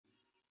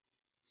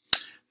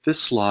This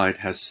slide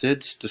has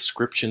Sid's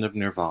description of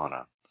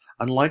nirvana.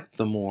 Unlike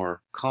the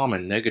more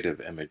common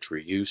negative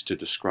imagery used to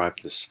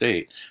describe this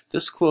state,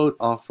 this quote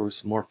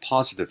offers more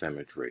positive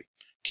imagery.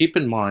 Keep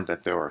in mind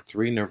that there are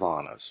three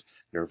nirvanas: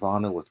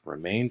 nirvana with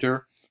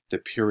remainder, the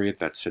period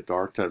that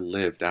Siddhartha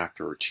lived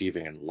after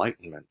achieving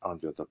enlightenment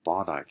under the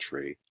Bodhi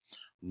tree;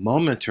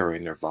 momentary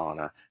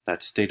nirvana,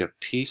 that state of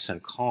peace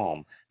and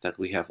calm that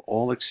we have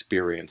all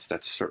experienced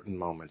at certain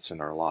moments in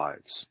our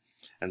lives;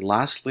 and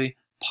lastly,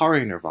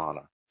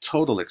 parinirvana,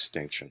 total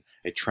extinction,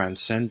 a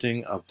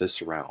transcending of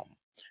this realm.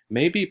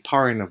 Maybe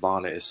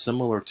parinirvana is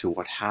similar to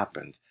what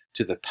happened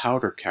to the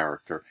powder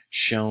character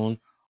shown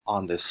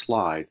on this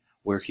slide,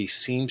 where he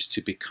seems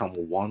to become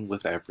one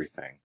with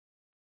everything.